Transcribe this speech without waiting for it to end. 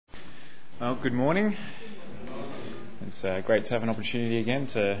Well, good morning. It's great to have an opportunity again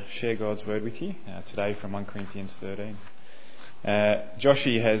to share God's Word with you today from 1 Corinthians 13.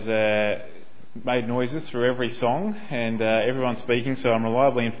 Joshy has made noises through every song and everyone's speaking, so I'm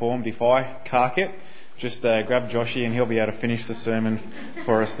reliably informed if I cark it, just grab Joshy and he'll be able to finish the sermon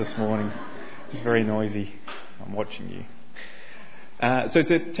for us this morning. It's very noisy. I'm watching you.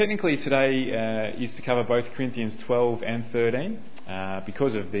 Technically today is to cover both Corinthians 12 and 13.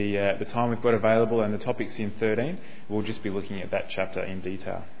 Because of the time we've got available and the topics in 13, we'll just be looking at that chapter in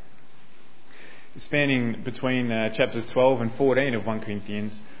detail. Spanning between chapters 12 and 14 of 1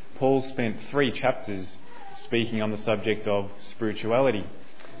 Corinthians, Paul spent 3 chapters speaking on the subject of spirituality.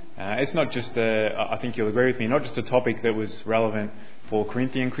 It's not just, I think you'll agree with me, not just a topic that was relevant for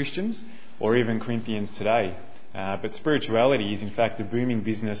Corinthian Christians or even Corinthians today, but spirituality is in fact a booming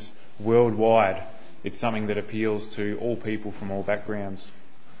business worldwide. It's something that appeals to all people from all backgrounds.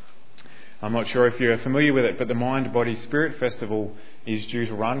 I'm not sure if you're familiar with it, but the Mind, Body, Spirit Festival is due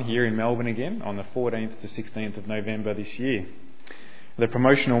to run here in Melbourne again on the 14th to 16th of November this year. The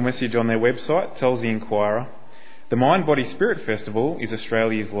promotional message on their website tells the Inquirer, "The Mind, Body, Spirit Festival is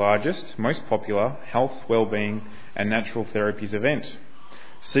Australia's largest, most popular health, wellbeing and natural therapies event.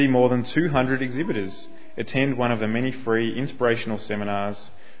 See more than 200 exhibitors, attend one of the many free inspirational seminars,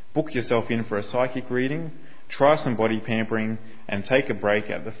 book yourself in for a psychic reading, try some body pampering and take a break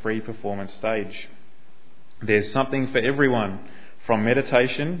at the free performance stage. There's something for everyone, from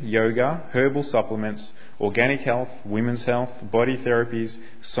meditation, yoga, herbal supplements, organic health, women's health, body therapies,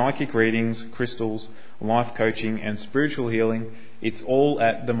 psychic readings, crystals, life coaching and spiritual healing. It's all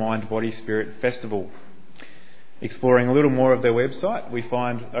at the Mind, Body, Spirit Festival." Exploring a little more of their website, we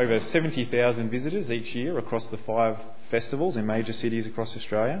find over 70,000 visitors each year across the 5 festivals in major cities across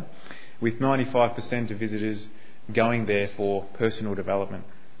Australia, with 95% of visitors going there for personal development.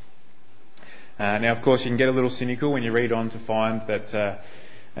 Now, of course, you can get a little cynical when you read on to find that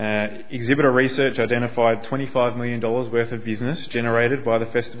exhibitor research identified $25 million worth of business generated by the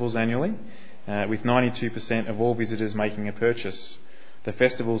festivals annually, with 92% of all visitors making a purchase. The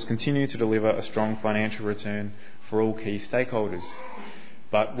festivals continue to deliver a strong financial return for all key stakeholders.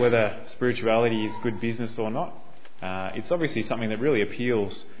 But whether spirituality is good business or not, it's obviously something that really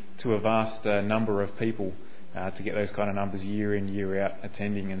appeals to a vast number of people to get those kind of numbers year in, year out,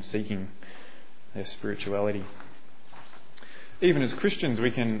 attending and seeking their spirituality. Even as Christians,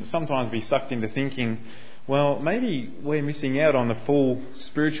 we can sometimes be sucked into thinking, well, maybe we're missing out on the full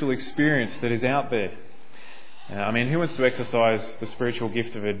spiritual experience that is out there. Who wants to exercise the spiritual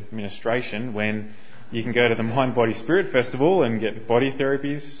gift of administration when you can go to the Mind, Body, Spirit Festival and get body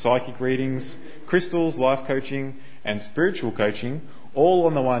therapies, psychic readings, crystals, life coaching and spiritual coaching all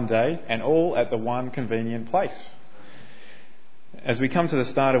on the one day and all at the one convenient place? As we come to the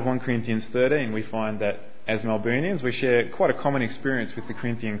start of 1 Corinthians 13, we find that as Melburnians we share quite a common experience with the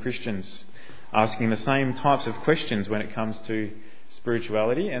Corinthian Christians, asking the same types of questions when it comes to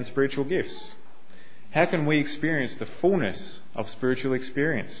spirituality and spiritual gifts. How can we experience the fullness of spiritual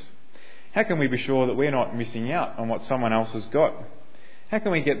experience? How can we be sure that we're not missing out on what someone else has got? How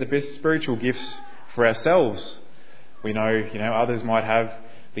can we get the best spiritual gifts for ourselves? We know, others might have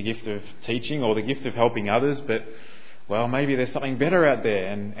the gift of teaching or the gift of helping others, but, well, maybe there's something better out there,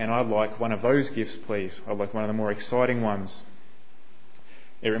 and I'd like one of those gifts, please. I'd like one of the more exciting ones.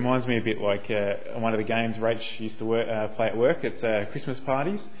 It reminds me a bit like one of the games Rach used to play at work at Christmas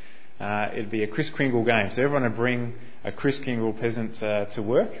parties. It'd be a Kris Kringle game. So everyone would bring a Kris Kringle present to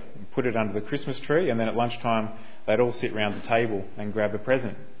work, put it under the Christmas tree, and then at lunchtime they'd all sit round the table and grab a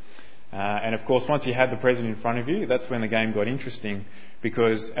present. And of course, once you had the present in front of you, that's when the game got interesting,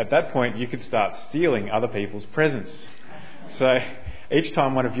 because at that point you could start stealing other people's presents. So each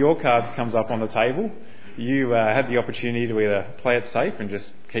time one of your cards comes up on the table, you had the opportunity to either play it safe and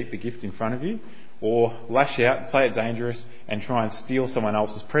just keep the gift in front of you, or lash out, play it dangerous and try and steal someone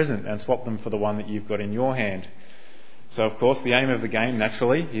else's present and swap them for the one that you've got in your hand. So of course the aim of the game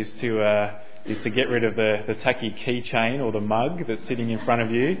naturally is to get rid of the tacky keychain or the mug that's sitting in front of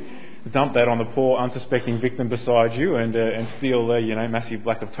you, dump that on the poor unsuspecting victim beside you and steal the massive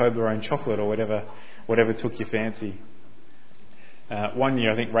black of Toblerone chocolate or whatever took your fancy. One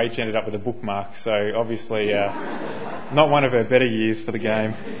year I think Rach ended up with a bookmark, so obviously not one of her better years for the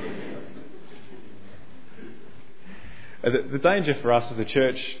game. The danger for us as a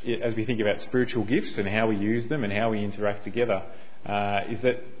church, as we think about spiritual gifts and how we use them and how we interact together, is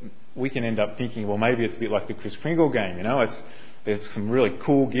that we can end up thinking, well, maybe it's a bit like the Kris Kringle game. There's some really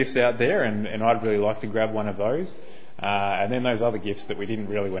cool gifts out there, and I'd really like to grab one of those. And then those other gifts that we didn't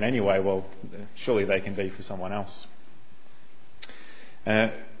really want anyway, well, surely they can be for someone else.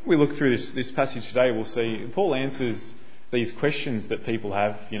 we look through this passage today, we'll see Paul answers these questions that people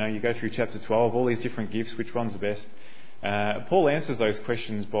have. You go through chapter 12, all these different gifts, which one's the best? Paul answers those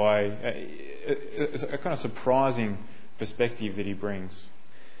questions by a kind of surprising perspective that he brings.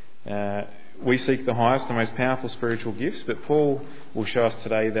 We seek the highest, the most powerful spiritual gifts, but Paul will show us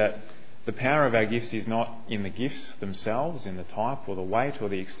today that the power of our gifts is not in the gifts themselves, in the type or the weight or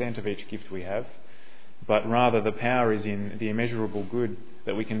the extent of each gift we have, but rather the power is in the immeasurable good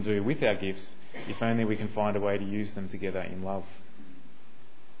that we can do with our gifts if only we can find a way to use them together in love.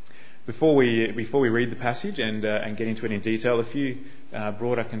 Before we read the passage and get into it in detail, a few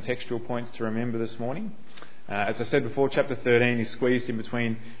broader contextual points to remember this morning. As I said before, chapter 13 is squeezed in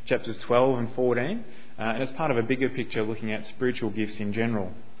between chapters 12 and 14, and it's part of a bigger picture looking at spiritual gifts in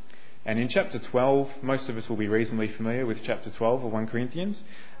general. And in chapter 12, most of us will be reasonably familiar with chapter 12 of 1 Corinthians.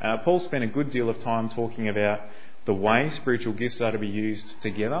 Paul spent a good deal of time talking about the way spiritual gifts are to be used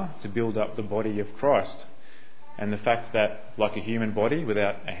together to build up the body of Christ. And the fact that, like a human body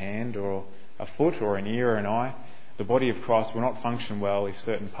without a hand or a foot or an ear or an eye, the body of Christ will not function well if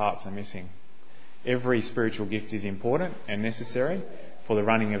certain parts are missing. Every spiritual gift is important and necessary for the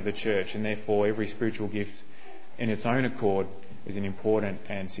running of the church, and therefore every spiritual gift in its own accord is an important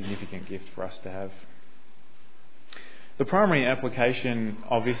and significant gift for us to have. The primary application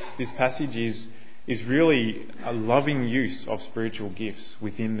of this passage is really a loving use of spiritual gifts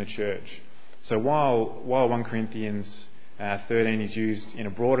within the church. So while 1 Corinthians 13 is used in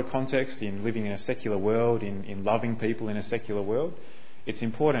a broader context, in living in a secular world, in loving people in a secular world, it's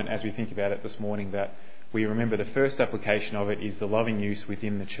important as we think about it this morning that we remember the first application of it is the loving use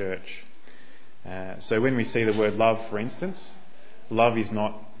within the church. So when we see the word love, for instance, love is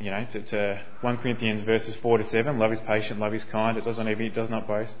not, to 1 Corinthians verses 4 to 7, love is patient, love is kind, it does not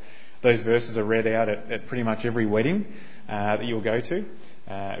boast. Those verses are read out at pretty much every wedding that you'll go to.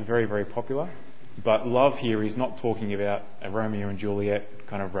 Very, very popular. But love here is not talking about a Romeo and Juliet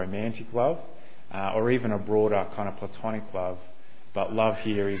kind of romantic love, or even a broader kind of platonic love. But love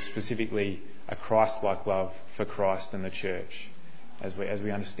here is specifically a Christ-like love for Christ and the church, as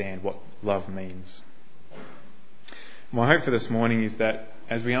we understand what love means. My hope for this morning is that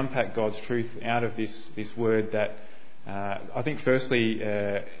as we unpack God's truth out of this word, that I think firstly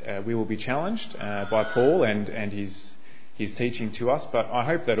we will be challenged by Paul and his teaching to us, but I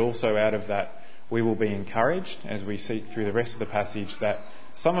hope that also out of that we will be encouraged as we seek through the rest of the passage that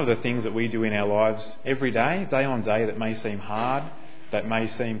some of the things that we do in our lives every day, day on day, that may seem hard, that may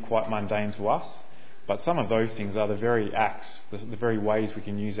seem quite mundane to us, but some of those things are the very acts, the very ways we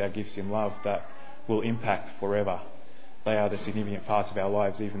can use our gifts in love that will impact forever. They are the significant parts of our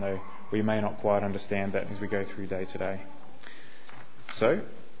lives, even though we may not quite understand that as we go through day to day. So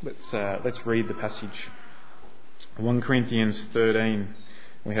let's read the passage. 1 Corinthians 13.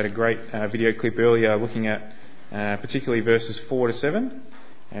 We had a great video clip earlier looking at particularly verses 4 to 7,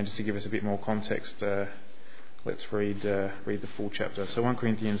 and just to give us a bit more context, let's read the full chapter. So 1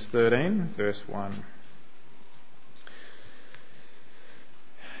 Corinthians 13, verse 1.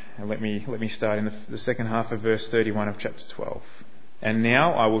 And let me start in the second half of verse 31 of chapter 12. And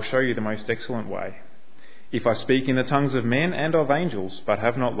now I will show you the most excellent way. If I speak in the tongues of men and of angels, but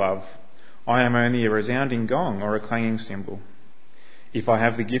have not love, I am only a resounding gong or a clanging cymbal. If I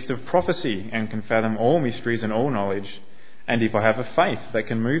have the gift of prophecy and can fathom all mysteries and all knowledge, and if I have a faith that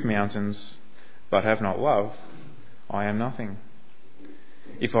can move mountains, but have not love, I am nothing.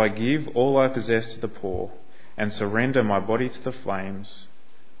 If I give all I possess to the poor and surrender my body to the flames,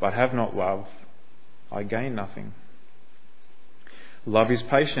 but have not love, I gain nothing. Love is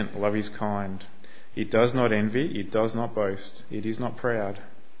patient, love is kind. It does not envy, it does not boast, it is not proud.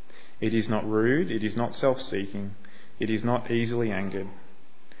 It is not rude, it is not self-seeking, it is not easily angered.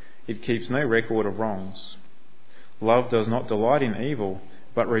 It keeps no record of wrongs. Love does not delight in evil,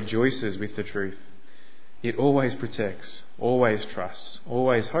 but rejoices with the truth. It always protects, always trusts,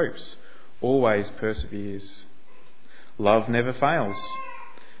 always hopes, always perseveres. Love never fails.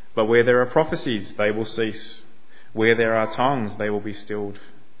 But where there are prophecies, they will cease. Where there are tongues, they will be stilled.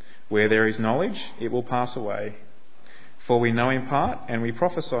 Where there is knowledge, it will pass away. For we know in part and we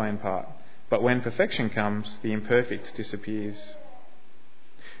prophesy in part, but when perfection comes, the imperfect disappears.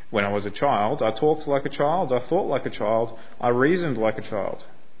 When I was a child, I talked like a child, I thought like a child, I reasoned like a child.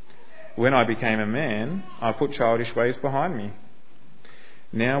 When I became a man, I put childish ways behind me.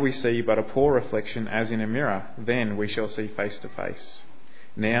 Now we see but a poor reflection as in a mirror, then we shall see face to face.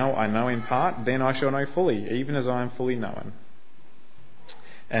 Now I know in part, then I shall know fully, even as I am fully known.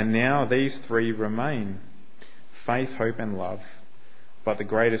 And now these three remain: faith, hope and love. But the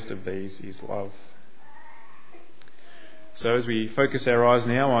greatest of these is love. So as we focus our eyes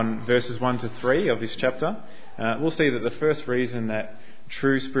now on verses 1 to 3 of this chapter, we'll see that the first reason that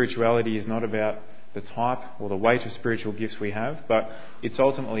true spirituality is not about the type or the weight of spiritual gifts we have, but it's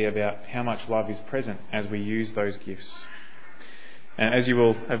ultimately about how much love is present as we use those gifts. And as you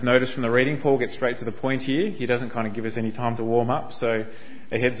will have noticed from the reading, Paul gets straight to the point here. He doesn't kind of give us any time to warm up, so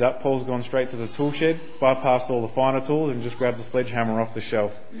a heads up, Paul's gone straight to the tool shed, bypassed all the finer tools and just grabbed a sledgehammer off the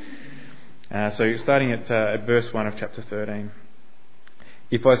shelf. So starting at verse 1 of chapter 13.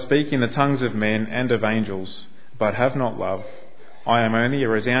 If I speak in the tongues of men and of angels, but have not love, I am only a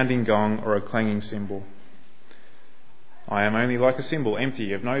resounding gong or a clanging cymbal. I am only like a cymbal,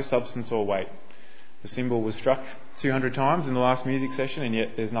 empty, of no substance or weight. The cymbal was struck 200 times in the last music session, and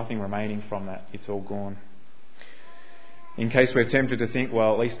yet there's nothing remaining from that. It's all gone. In case we're tempted to think,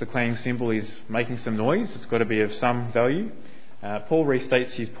 well, at least the clanging cymbal is making some noise, it's got to be of some value, Paul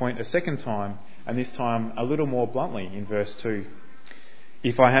restates his point a second time, and this time a little more bluntly in verse 2.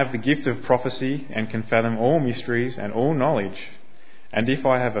 If I have the gift of prophecy and can fathom all mysteries and all knowledge, and if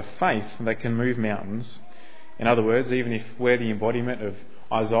I have a faith that can move mountains, in other words, even if we're the embodiment of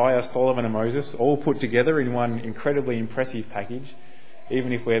Isaiah, Solomon and Moses, all put together in one incredibly impressive package,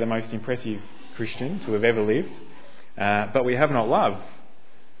 even if we're the most impressive Christian to have ever lived, but we have not love,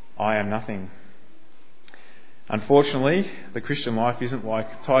 I am nothing. Unfortunately, the Christian life isn't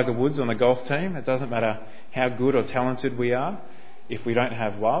like Tiger Woods on the golf team. It doesn't matter how good or talented we are. If we don't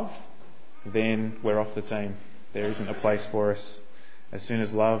have love, then we're off the team. There isn't a place for us. As soon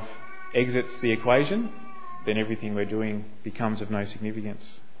as love exits the equation, then everything we're doing becomes of no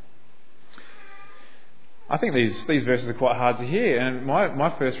significance. I think these verses are quite hard to hear, and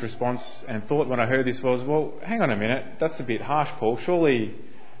my first response and thought when I heard this was, well, hang on a minute, that's a bit harsh, Paul. Surely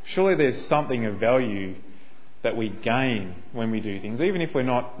there's something of value that we gain when we do things, even if we're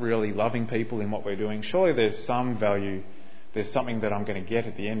not really loving people in what we're doing. Surely there's some value, there's something that I'm going to get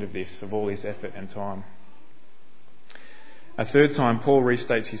at the end of this, of all this effort and time. A third time, Paul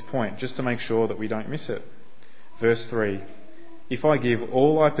restates his point, just to make sure that we don't miss it. Verse 3, if I give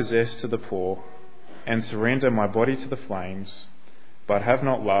all I possess to the poor and surrender my body to the flames, but have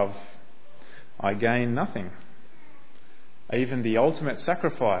not love, I gain nothing. Even the ultimate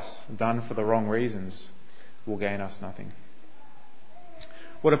sacrifice done for the wrong reasons will gain us nothing.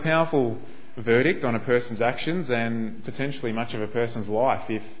 What a powerful verdict on a person's actions and potentially much of a person's life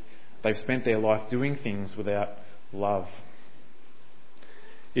if they've spent their life doing things without love.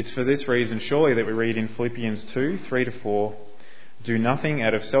 It's for this reason, surely, that we read in Philippians 2, 3-4, do nothing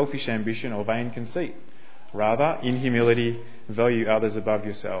out of selfish ambition or vain conceit. Rather, in humility, value others above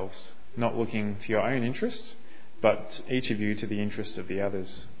yourselves, not looking to your own interests, but each of you to the interests of the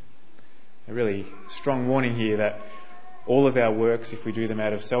others. A really strong warning here that all of our works, if we do them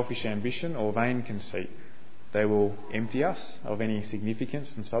out of selfish ambition or vain conceit, they will empty us of any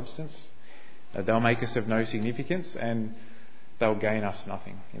significance and substance. They'll make us of no significance, and they'll gain us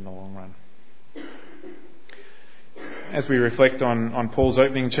nothing in the long run. As we reflect on Paul's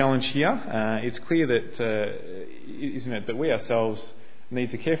opening challenge here, it's clear that, isn't it, that we ourselves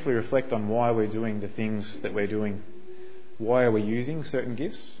need to carefully reflect on why we're doing the things that we're doing. Why are we using certain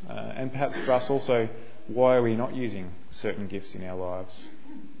gifts? And perhaps for us also, why are we not using certain gifts in our lives?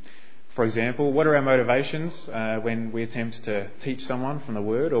 For example, what are our motivations when we attempt to teach someone from the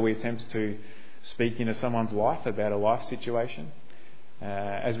Word, or we attempt to speak into someone's life about a life situation?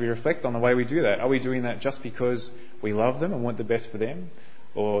 As we reflect on the way we do that, are we doing that just because we love them and want the best for them?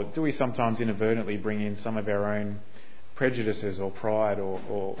 Or do we sometimes inadvertently bring in some of our own prejudices or pride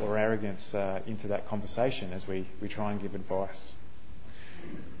or arrogance into that conversation as we try and give advice?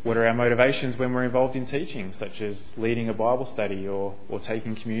 What are our motivations when we're involved in teaching, such as leading a Bible study or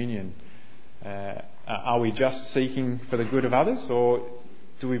taking communion? Are we just seeking for the good of others, or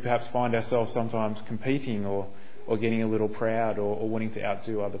do we perhaps find ourselves sometimes competing or getting a little proud or wanting to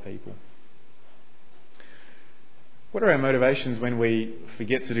outdo other people? What are our motivations when we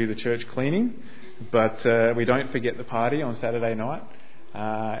forget to do the church cleaning, but we don't forget the party on Saturday night?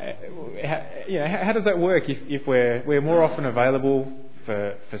 How does that work if we're more often available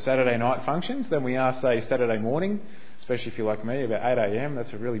for Saturday night functions than we are, say, Saturday morning, especially if you're like me, about 8 a.m.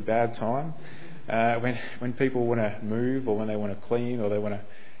 That's a really bad time. When people want to move, or when they want to clean, or they want to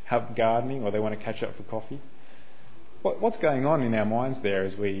help gardening, or they want to catch up for coffee. What's going on in our minds there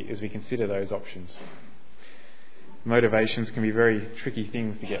as we consider those options? Motivations can be very tricky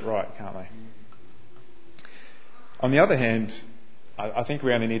things to get right, can't they? On the other hand, I think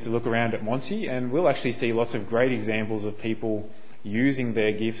we only need to look around at Monty, and we'll actually see lots of great examples of people using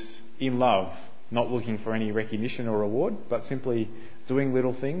their gifts in love, not looking for any recognition or reward, but simply doing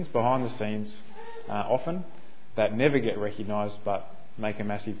little things behind the scenes, often that never get recognised but make a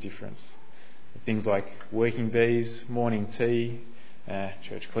massive difference. Things like working bees, morning tea,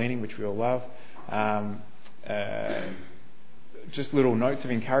 church cleaning, which we all love, just little notes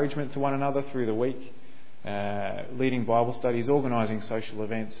of encouragement to one another through the week, leading Bible studies, organising social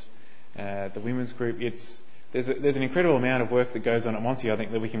events, the women's group. There's an incredible amount of work that goes on at Monty, I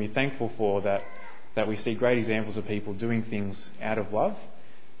think, that we can be thankful for, that we see great examples of people doing things out of love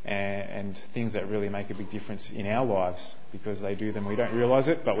and things that really make a big difference in our lives because they do them. We don't realise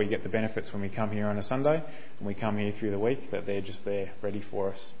it, but we get the benefits when we come here on a Sunday and we come here through the week, that they're just there ready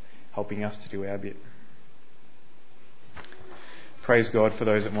for us, helping us to do our bit. Praise God for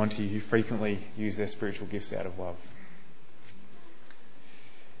those at Monty who frequently use their spiritual gifts out of love.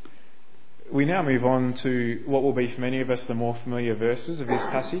 We now move on to what will be for many of us the more familiar verses of this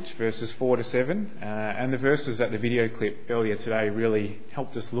passage, verses 4 to 7, and the verses that the video clip earlier today really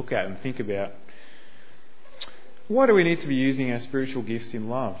helped us look at and think about. Why do we need to be using our spiritual gifts in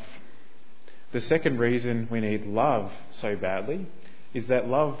love? The second reason we need love so badly is that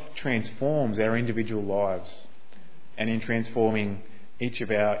love transforms our individual lives. And in transforming each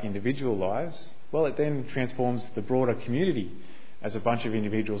of our individual lives, well, it then transforms the broader community as a bunch of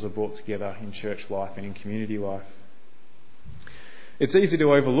individuals are brought together in church life and in community life. It's easy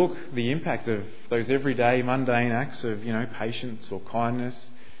to overlook the impact of those everyday mundane acts of, patience or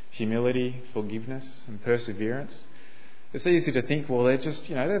kindness, humility, forgiveness and perseverance. It's easy to think, well, they're just,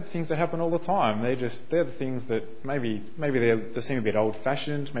 they're the things that happen all the time. They're the things that maybe they seem a bit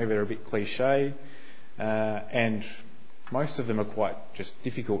old-fashioned, maybe they're a bit cliche, and most of them are quite just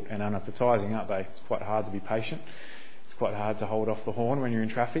difficult and unappetising, aren't they? It's quite hard to be patient. It's quite hard to hold off the horn when you're in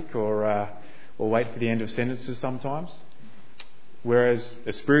traffic or wait for the end of sentences sometimes. Whereas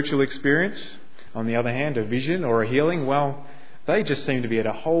a spiritual experience, on the other hand, a vision or a healing, well, they just seem to be at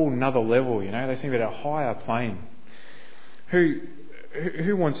a whole nother level, They seem to be at a higher plane.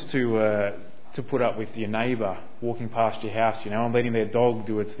 Who wants to put up with your neighbour walking past your house, and letting their dog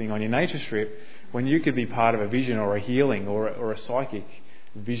do its thing on your nature strip when you could be part of a vision or a healing or a psychic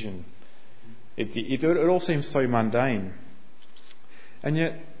vision? It all seems so mundane. And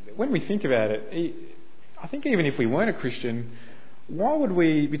yet, when we think about it, I think even if we weren't a Christian, why would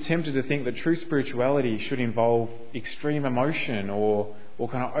we be tempted to think that true spirituality should involve extreme emotion or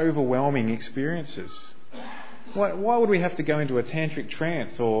kind of overwhelming experiences? Why would we have to go into a tantric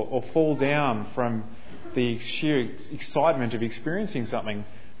trance or fall down from the sheer excitement of experiencing something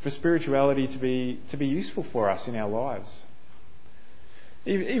for spirituality to be useful for us in our lives?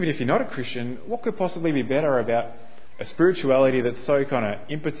 Even if you're not a Christian, what could possibly be better about a spirituality that's so kind of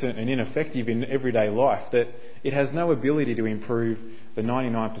impotent and ineffective in everyday life that it has no ability to improve the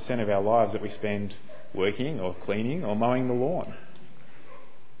 99% of our lives that we spend working or cleaning or mowing the lawn?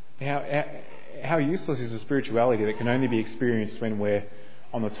 How useless is a spirituality that can only be experienced when we're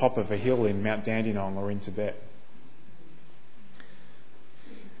on the top of a hill in Mount Dandenong or in Tibet?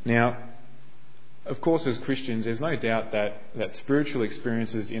 Now, of course, as Christians, there's no doubt that spiritual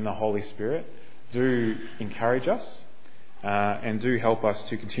experiences in the Holy Spirit do encourage us and do help us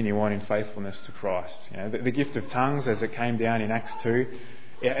to continue on in faithfulness to Christ. The gift of tongues, as it came down in Acts 2,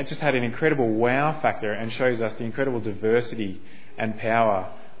 it just had an incredible wow factor and shows us the incredible diversity and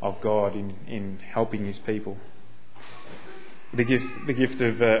power of God in helping His people. The gift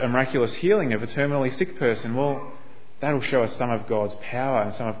of a miraculous healing of a terminally sick person, well, that'll show us some of God's power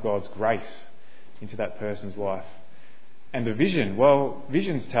and some of God's grace into that person's life. And the vision, well,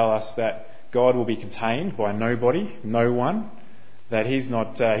 visions tell us that God will be contained by nobody, no one, that He's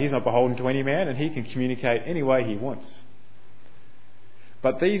not beholden to any man and He can communicate any way He wants.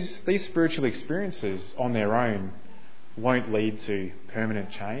 But these spiritual experiences on their own won't lead to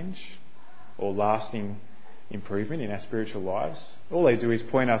permanent change or lasting improvement in our spiritual lives. All they do is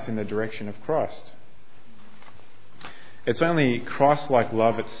point us in the direction of Christ. It's only Christ-like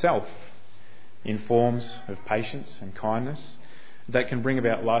love itself, in forms of patience and kindness, that can bring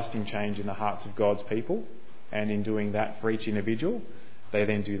about lasting change in the hearts of God's people, and in doing that for each individual, they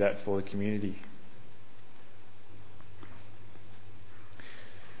then do that for the community.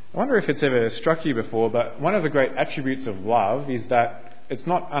 I wonder if it's ever struck you before, but one of the great attributes of love is that it's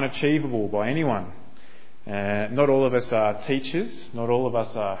not unachievable by anyone. Not all of us are teachers, not all of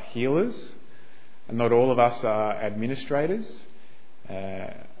us are healers, and not all of us are administrators.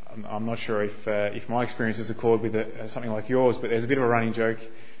 I'm not sure if my experiences accord with something like yours, but there's a bit of a running joke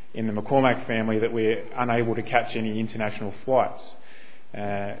in the McCormack family that we're unable to catch any international flights.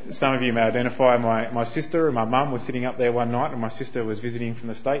 Some of you may identify my sister and my mum were sitting up there one night, and my sister was visiting from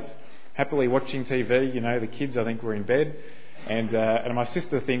the States, happily watching TV. The kids, I think, were in bed, And my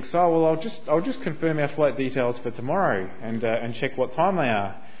sister thinks, oh well, I'll just confirm our flight details for tomorrow and check what time they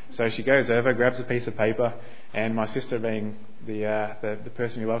are. So she goes over, grabs a piece of paper, and my sister, being the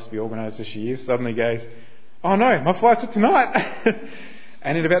person who loves to be organised as she is, suddenly goes, "Oh no, my flights are tonight!"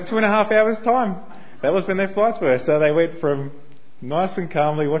 And in about 2.5 hours' time, that was when their flights were. So they went from nice and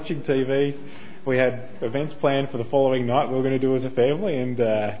calmly watching TV. We had events planned for the following night we were going to do as a family, and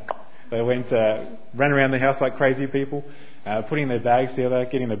they ran around the house like crazy people, putting their bags together,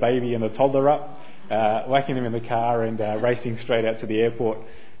 getting the baby and the toddler up, whacking them in the car, and racing straight out to the airport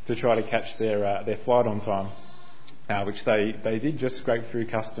to try to catch their flight on time, which they did just scrape through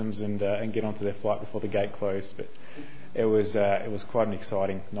customs and get onto their flight before the gate closed. But it was quite an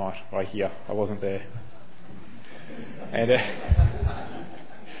exciting night. I hear. I wasn't there.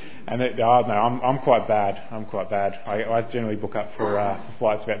 I'm quite bad. I generally book up for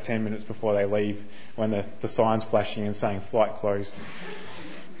flights about 10 minutes before they leave, when the sign's flashing and saying flight closed.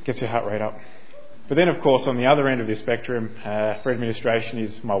 Gets your heart rate up. But then, of course, on the other end of the spectrum, for administration,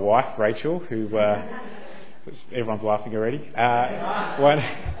 is my wife, Rachel, who everyone's laughing already.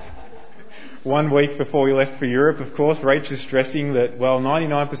 One week before we left for Europe, of course, Rachel's stressing that,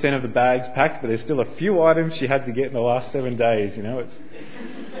 99% of the bag's packed, but there's still a few items she had to get in the last 7 days. We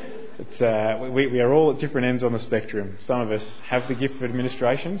are all at different ends on the spectrum. Some of us have the gift of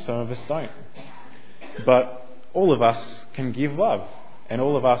administration, some of us don't. But all of us can give love, and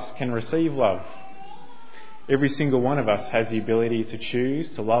all of us can receive love. Every single one of us has the ability to choose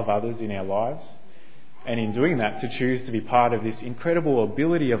to love others in our lives, and in doing that, to choose to be part of this incredible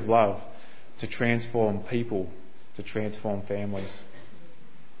ability of love to transform people, to transform families.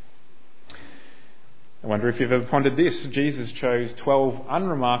 I wonder if you've ever pondered this. Jesus chose 12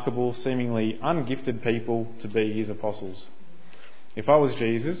 unremarkable, seemingly ungifted people to be his apostles. If I was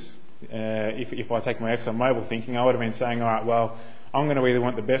Jesus, if I take my ExxonMobil thinking, I would have been saying, all right, I'm going to either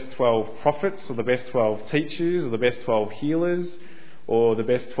want the best 12 prophets, or the best 12 teachers, or the best 12 healers, or the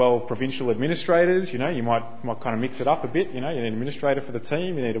best 12 provincial administrators. You might kind of mix it up a bit. You need an administrator for the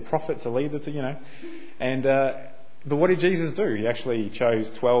team, you need a prophet to lead the team. But what did Jesus do? He actually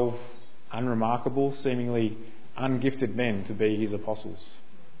chose 12 unremarkable, seemingly ungifted men to be his apostles.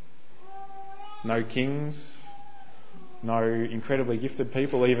 No kings, no incredibly gifted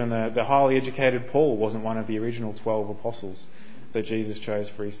people. Even the highly educated Paul wasn't one of the original 12 apostles that Jesus chose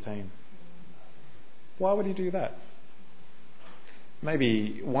for his team. Why would he do that?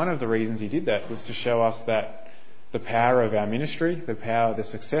 Maybe one of the reasons he did that was to show us that the power of our ministry, the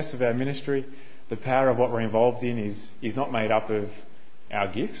success of our ministry, the power of what we're involved in is not made up of our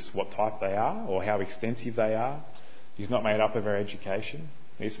gifts, what type they are, or how extensive they are. It's not made up of our education.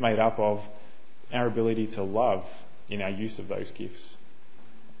 It's made up of our ability to love in our use of those gifts,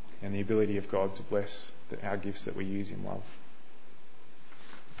 and the ability of God to bless our gifts that we use in love.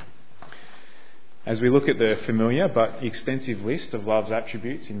 As we look at the familiar but extensive list of love's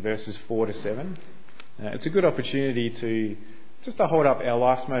attributes in verses 4 to 7, it's a good opportunity to hold up our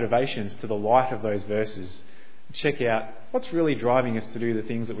life's motivations to the light of those verses. Check out what's really driving us to do the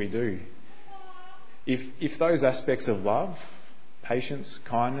things that we do. If those aspects of love, patience,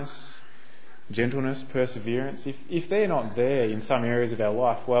 kindness, gentleness, perseverance, if they're not there in some areas of our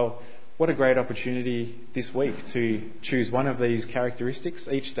life, what a great opportunity this week to choose one of these characteristics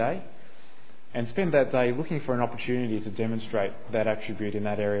each day and spend that day looking for an opportunity to demonstrate that attribute in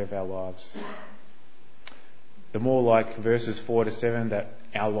that area of our lives. The more like verses 4 to 7 that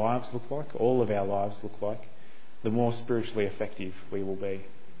our lives look like, all of our lives look like, the more spiritually effective we will be.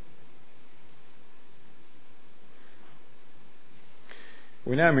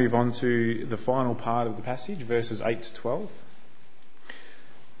 We now move on to the final part of the passage, verses 8 to 12.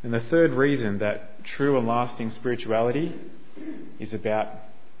 And the third reason that true and lasting spirituality is about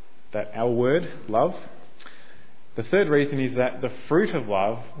that our word, love. The third reason is that the fruit of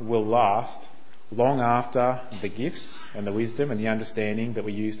love will last long after the gifts and the wisdom and the understanding that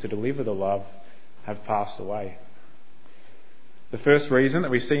we use to deliver the love have passed away. The first reason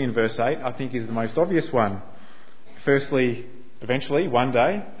that we see in verse 8, I think, is the most obvious one. Firstly, eventually, one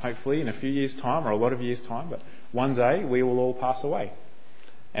day, hopefully in a few years' time or a lot of years' time, but one day we will all pass away.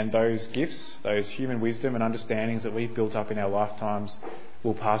 And those gifts, those human wisdom and understandings that we've built up in our lifetimes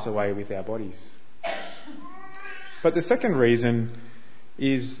will pass away with our bodies. But the second reason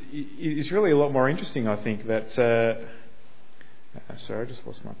is really a lot more interesting, I think, that... sorry, I just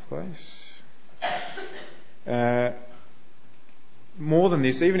lost my place. More than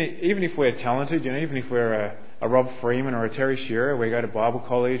this, even if we're talented, even if we're a Rob Freeman or a Terry Shearer, we go to Bible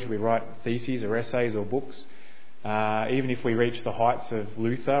college, we write theses or essays or books, even if we reach the heights of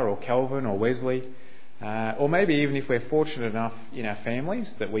Luther or Calvin or Wesley, Or maybe even if we're fortunate enough in our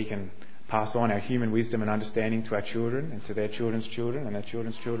families that we can pass on our human wisdom and understanding to our children and to their children's children and their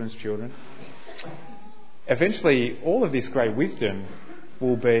children's children's children. Eventually, all of this great wisdom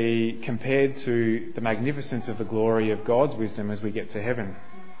will be compared to the magnificence of the glory of God's wisdom as we get to heaven.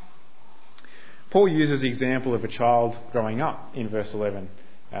 Paul uses the example of a child growing up in verse 11,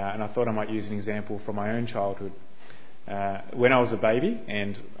 and I thought I might use an example from my own childhood. When I was a baby,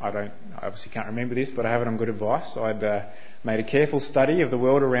 and I obviously can't remember this, but I have it on good advice, I'd made a careful study of the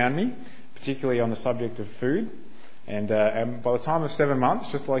world around me, particularly on the subject of food. And by the time of 7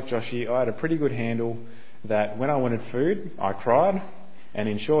 months, just like Joshy, I had a pretty good handle that when I wanted food, I cried, and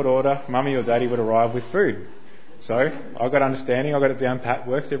in short order, Mummy or Daddy would arrive with food. So I got understanding, I got it down pat,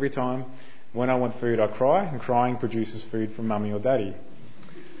 works every time. When I want food, I cry, and crying produces food from Mummy or Daddy.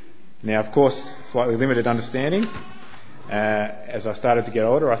 Now, of course, slightly limited understanding. As I started to get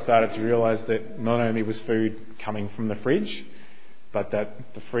older, I started to realise that not only was food coming from the fridge, but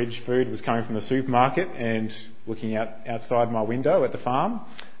that the fridge food was coming from the supermarket, and looking outside my window at the farm,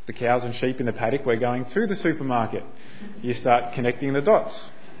 the cows and sheep in the paddock were going to the supermarket. You start connecting the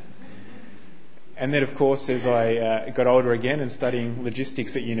dots. And then, of course, as I got older again and studying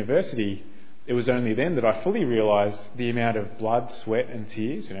logistics at university, it was only then that I fully realised the amount of blood, sweat and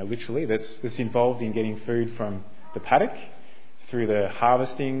tears, literally, that's involved in getting food from the paddock through the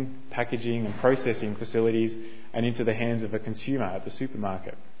harvesting, packaging and processing facilities and into the hands of a consumer at the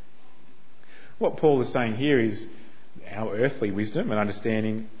supermarket. What Paul is saying here is our earthly wisdom and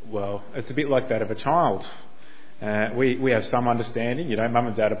understanding, well, it's a bit like that of a child. We have some understanding, Mum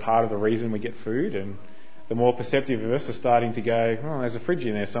and Dad are part of the reason we get food, and the more perceptive of us are starting to go, oh, there's a fridge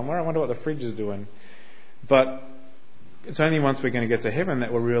in there somewhere, I wonder what the fridge is doing. But it's only once we're going to get to heaven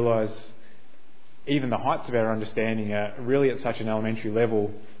that we'll realise even the heights of our understanding are really at such an elementary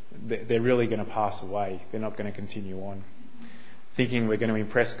level that they're really going to pass away. They're not going to continue on. Thinking we're going to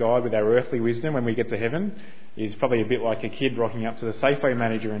impress God with our earthly wisdom when we get to heaven is probably a bit like a kid rocking up to the Safeway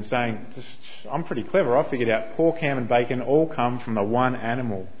manager and saying, I'm pretty clever, I figured out pork, ham and bacon all come from the one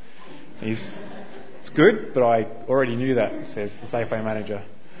animal. It's good, but I already knew that, says the Safeway manager.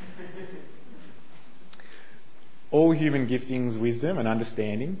 All human giftings, wisdom and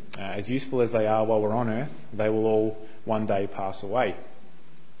understanding, as useful as they are while we're on earth, they will all one day pass away.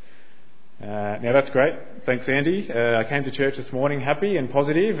 Now that's great. Thanks, Andy. I came to church this morning happy and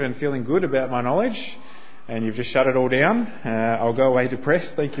positive and feeling good about my knowledge, and you've just shut it all down. I'll go away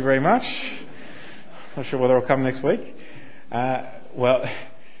depressed. Thank you very much. Not sure whether I'll come next week. Well,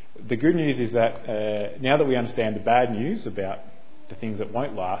 the good news is that now that we understand the bad news about the things that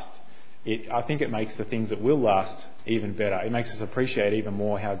won't last, I think it makes the things that will last even better. It makes us appreciate even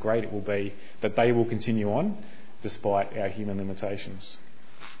more how great it will be that they will continue on despite our human limitations.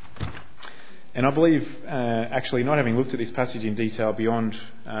 And I believe, actually not having looked at this passage in detail beyond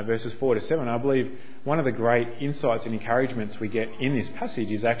verses 4 to 7, I believe one of the great insights and encouragements we get in this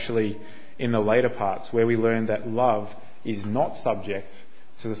passage is actually in the later parts, where we learn that love is not subject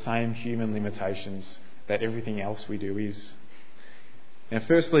to the same human limitations that everything else we do is. Now,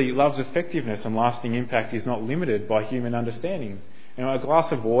 firstly, love's effectiveness and lasting impact is not limited by human understanding. A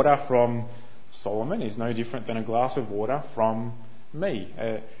glass of water from Solomon is no different than a glass of water from me.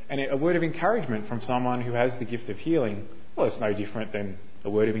 And a word of encouragement from someone who has the gift of healing, well, it's no different than a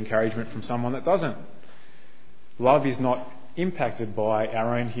word of encouragement from someone that doesn't. Love is not impacted by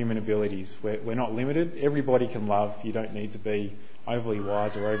our own human abilities. We're not limited. Everybody can love. You don't need to be overly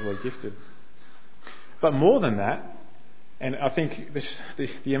wise or overly gifted. But more than that, and I think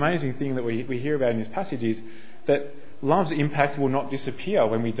the amazing thing that we hear about in this passage is that love's impact will not disappear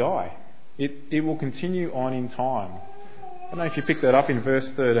when we die. It will continue on in time. I don't know if you picked that up in verse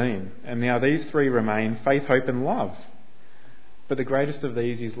 13. And now these three remain: faith, hope and love. But the greatest of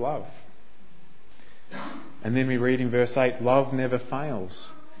these is love. And then we read in verse 8, love never fails.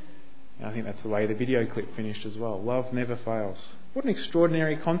 And I think that's the way the video clip finished as well. Love never fails. What an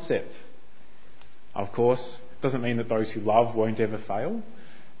extraordinary concept. Of course, it doesn't mean that those who love won't ever fail.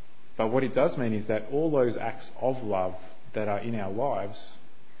 But what it does mean is that all those acts of love that are in our lives,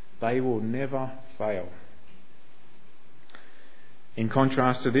 they will never fail. In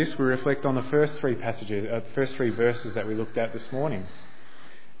contrast to this, we reflect on the first three verses that we looked at this morning.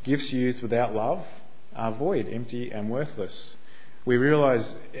 Gifts used without love are void, empty and worthless. We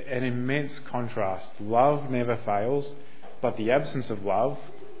realise an immense contrast. Love never fails, but the absence of love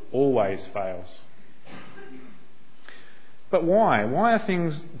always fails. But why? Why are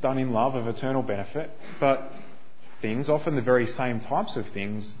things done in love of eternal benefit, but things, often the very same types of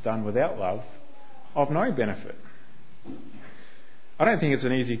things, done without love, of no benefit? I don't think it's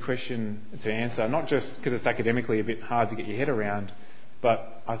an easy question to answer, not just because it's academically a bit hard to get your head around,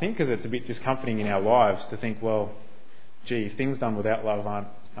 but I think because it's a bit discomforting in our lives to think, well, gee, if things done without love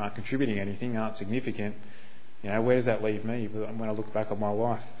aren't contributing anything, aren't significant, where does that leave me when I look back on my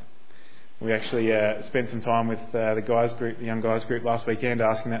life? We actually spent some time with the young guys group last weekend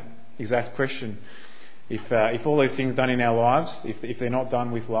asking that exact question. If all those things done in our lives, if they're not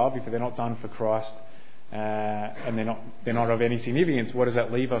done with love, if they're not done for Christ, and they're not of any significance, what does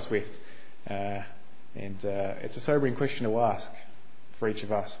that leave us with? It's a sobering question to ask for each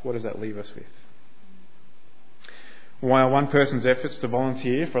of us. What does that leave us with? While one person's efforts to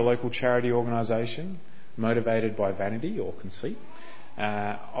volunteer for a local charity organisation motivated by vanity or conceit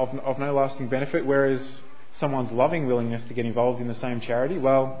of no lasting benefit, whereas someone's loving willingness to get involved in the same charity,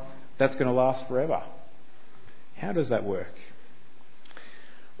 well, that's going to last forever. How does that work?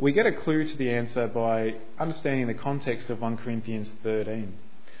 We get a clue to the answer by understanding the context of 1 Corinthians 13.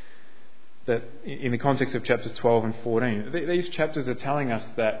 That in the context of chapters 12 and 14, these chapters are telling us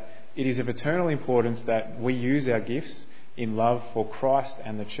that it is of eternal importance that we use our gifts in love for Christ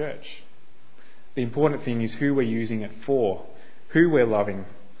and the church. The important thing is who we're using it for, who we're loving.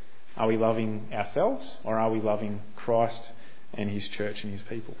 Are we loving ourselves, or are we loving Christ and his church and his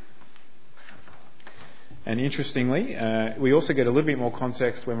people? And interestingly, we also get a little bit more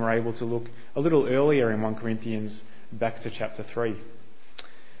context when we're able to look a little earlier in 1 Corinthians back to chapter 3.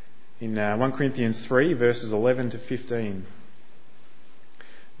 In 1 Corinthians 3, verses 11 to 15,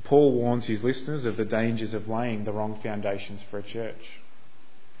 Paul warns his listeners of the dangers of laying the wrong foundations for a church.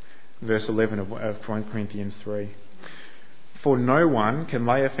 Verse 11 of 1 Corinthians 3. For no one can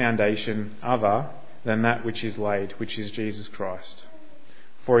lay a foundation other than that which is laid, which is Jesus Christ.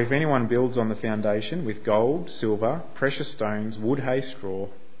 For if anyone builds on the foundation with gold, silver, precious stones, wood, hay, straw,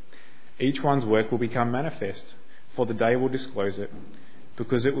 each one's work will become manifest, for the day will disclose it,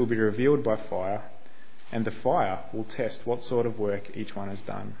 because it will be revealed by fire, and the fire will test what sort of work each one has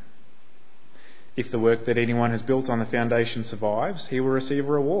done. If the work that anyone has built on the foundation survives, he will receive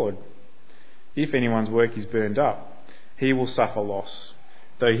a reward. If anyone's work is burned up, he will suffer loss,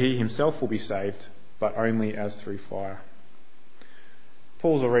 though he himself will be saved, but only as through fire.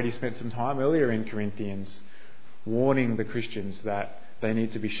 Paul's already spent some time earlier in Corinthians warning the Christians that they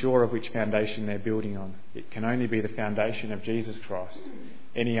need to be sure of which foundation they're building on. It can only be the foundation of Jesus Christ.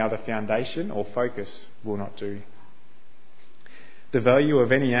 Any other foundation or focus will not do. The value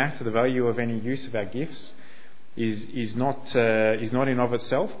of any act, the value of any use of our gifts is not in of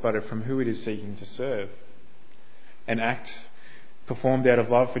itself, but from who it is seeking to serve. An act performed out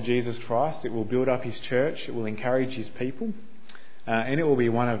of love for Jesus Christ, it will build up his church, it will encourage his people, and it will be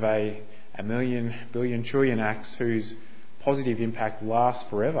one of a million, billion, trillion acts whose positive impact lasts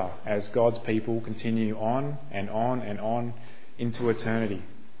forever as God's people continue on and on and on into eternity.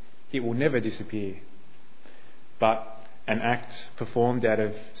 It will never disappear. But an act performed out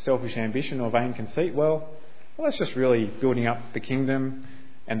of selfish ambition or vain conceit, well, that's just really building up the kingdom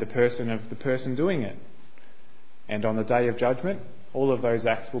and the person doing it. And on the day of judgment, all of those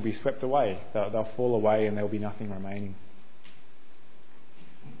acts will be swept away. They'll fall away and there'll be nothing remaining.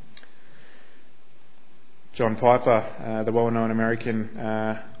 John Piper, the well-known American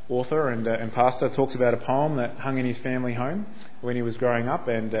author and pastor, talks about a poem that hung in his family home when he was growing up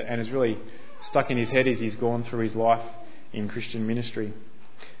and has really stuck in his head as he's gone through his life in Christian ministry.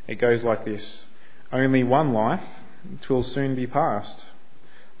 It goes like this: only one life, 'twill soon be past.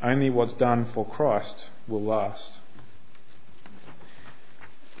 Only what's done for Christ will last.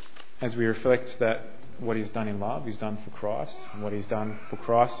 As we reflect that what is done in love is done for Christ, and what is done for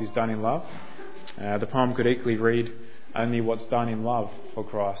Christ is done in love, the poem could equally read, only what's done in love for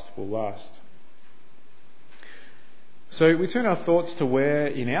Christ will last. So we turn our thoughts to where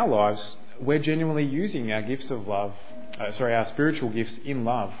in our lives we're genuinely using our gifts of love, our spiritual gifts in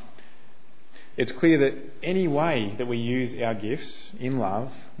love. It's clear that any way that we use our gifts in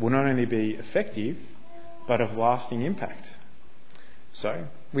love will not only be effective, but of lasting impact. So,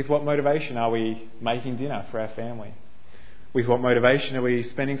 with what motivation are we making dinner for our family? With what motivation are we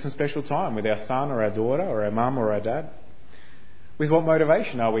spending some special time with our son or our daughter or our mum or our dad? With what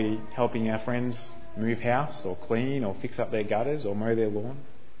motivation are we helping our friends move house or clean or fix up their gutters or mow their lawn?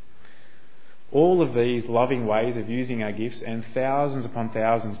 All of these loving ways of using our gifts, and thousands upon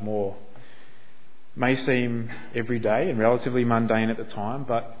thousands more, may seem everyday and relatively mundane at the time,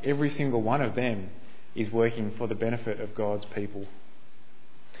 but every single one of them is working for the benefit of God's people.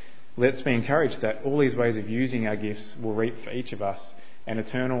 Let's be encouraged that all these ways of using our gifts will reap for each of us an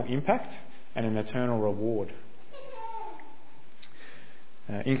eternal impact and an eternal reward.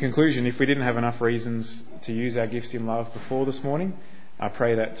 In conclusion, if we didn't have enough reasons to use our gifts in love before this morning, I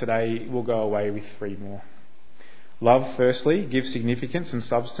pray that today we'll go away with 3 more. Love, firstly, gives significance and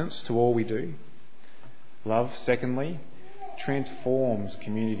substance to all we do. Love, secondly, transforms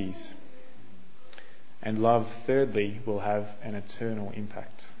communities. And love, thirdly, will have an eternal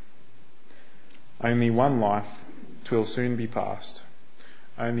impact. Only one life, 'twill soon be past.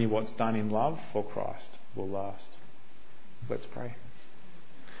 Only what's done in love for Christ will last. Let's pray.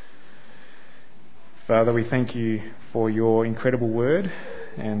 Father, we thank you for your incredible word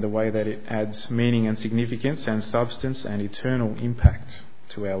and the way that it adds meaning and significance and substance and eternal impact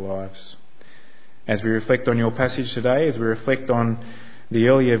to our lives. As we reflect on your passage today, as we reflect on the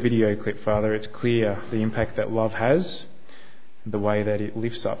earlier video clip, Father, it's clear the impact that love has, the way that it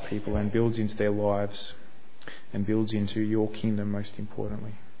lifts up people and builds into their lives and builds into your kingdom, most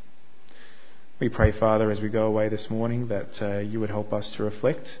importantly. We pray, Father, as we go away this morning, that you would help us to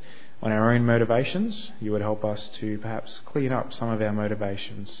reflect on our own motivations. You would help us to perhaps clean up some of our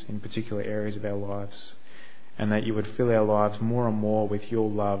motivations in particular areas of our lives, and that you would fill our lives more and more with your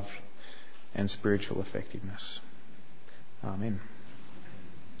love and spiritual effectiveness. Amen.